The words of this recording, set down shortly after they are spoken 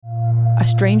a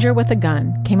stranger with a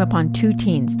gun came upon 2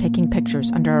 teens taking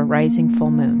pictures under a rising full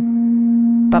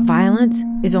moon. But violence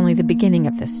is only the beginning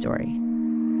of this story.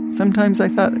 Sometimes I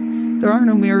thought, there are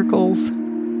no miracles.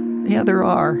 Yeah, there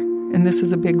are, and this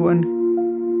is a big one.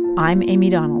 I'm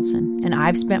Amy Donaldson, and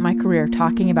I've spent my career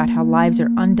talking about how lives are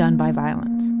undone by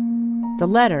violence. The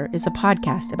Letter is a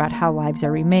podcast about how lives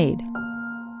are remade.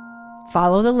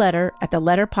 Follow The Letter at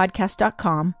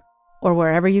theletterpodcast.com or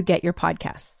wherever you get your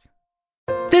podcasts.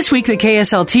 This week, the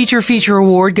KSL Teacher Feature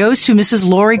Award goes to Mrs.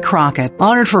 Lori Crockett,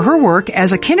 honored for her work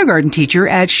as a kindergarten teacher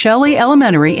at Shelley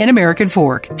Elementary in American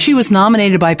Fork. She was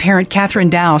nominated by parent Catherine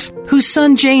Dowse, whose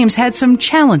son James had some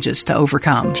challenges to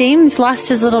overcome. James lost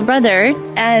his little brother,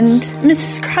 and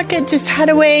Mrs. Crockett just had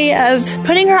a way of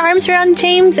putting her arms around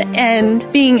James and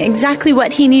being exactly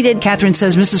what he needed. Catherine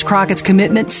says Mrs. Crockett's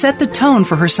commitment set the tone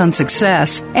for her son's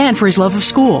success and for his love of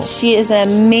school. She is an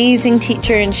amazing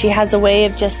teacher, and she has a way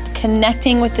of just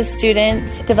connecting with the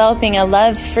students, developing a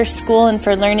love for school and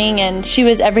for learning, and she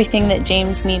was everything that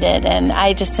James needed, and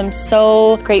I just am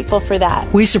so grateful for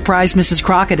that. We surprised Mrs.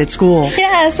 Crockett at school.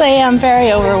 Yes, I am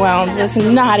very overwhelmed. I was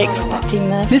not expecting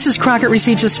this. Mrs. Crockett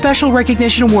receives a special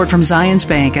recognition award from Zions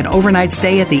Bank, an overnight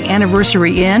stay at the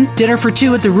Anniversary Inn, dinner for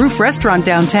 2 at the Roof Restaurant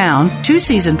downtown, 2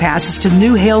 season passes to the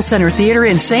new Hale Center Theater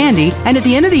in Sandy, and at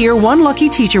the end of the year, 1 lucky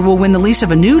teacher will win the lease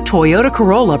of a new Toyota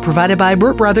Corolla provided by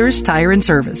Burt Bros Tire and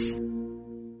Service.